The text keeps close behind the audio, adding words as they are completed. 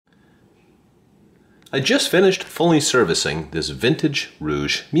I just finished fully servicing this vintage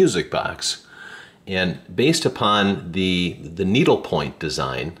Reuge music box, and based upon the needlepoint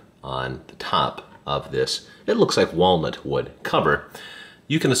design on the top of this, it looks like walnut wood cover.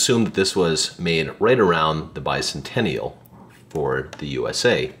 You can assume that this was made right around the bicentennial for the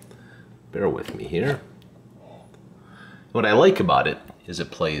USA. Bear with me here. What I like about it is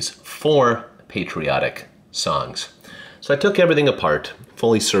it plays 4 patriotic songs. So I took everything apart,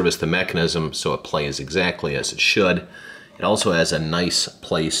 fully serviced the mechanism so it plays exactly as it should. It also has a nice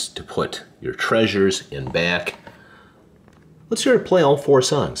place to put your treasures in back. Let's hear it play all 4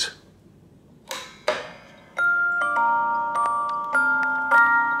 songs.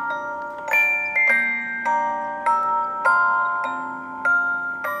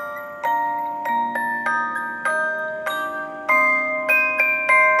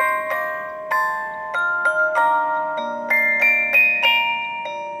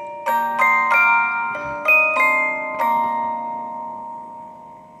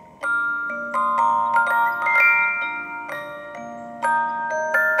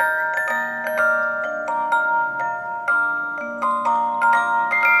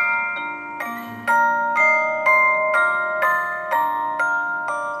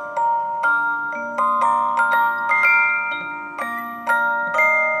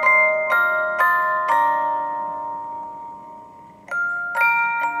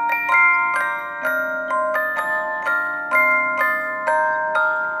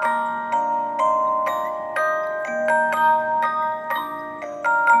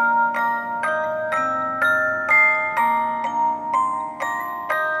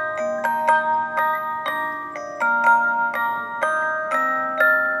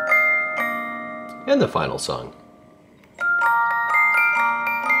 And the final song.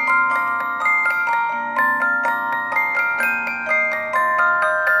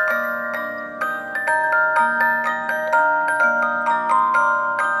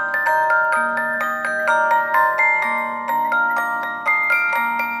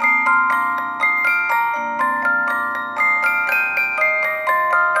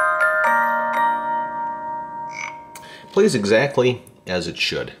 Plays exactly as it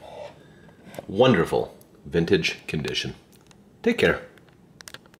should. Wonderful vintage condition. Take care.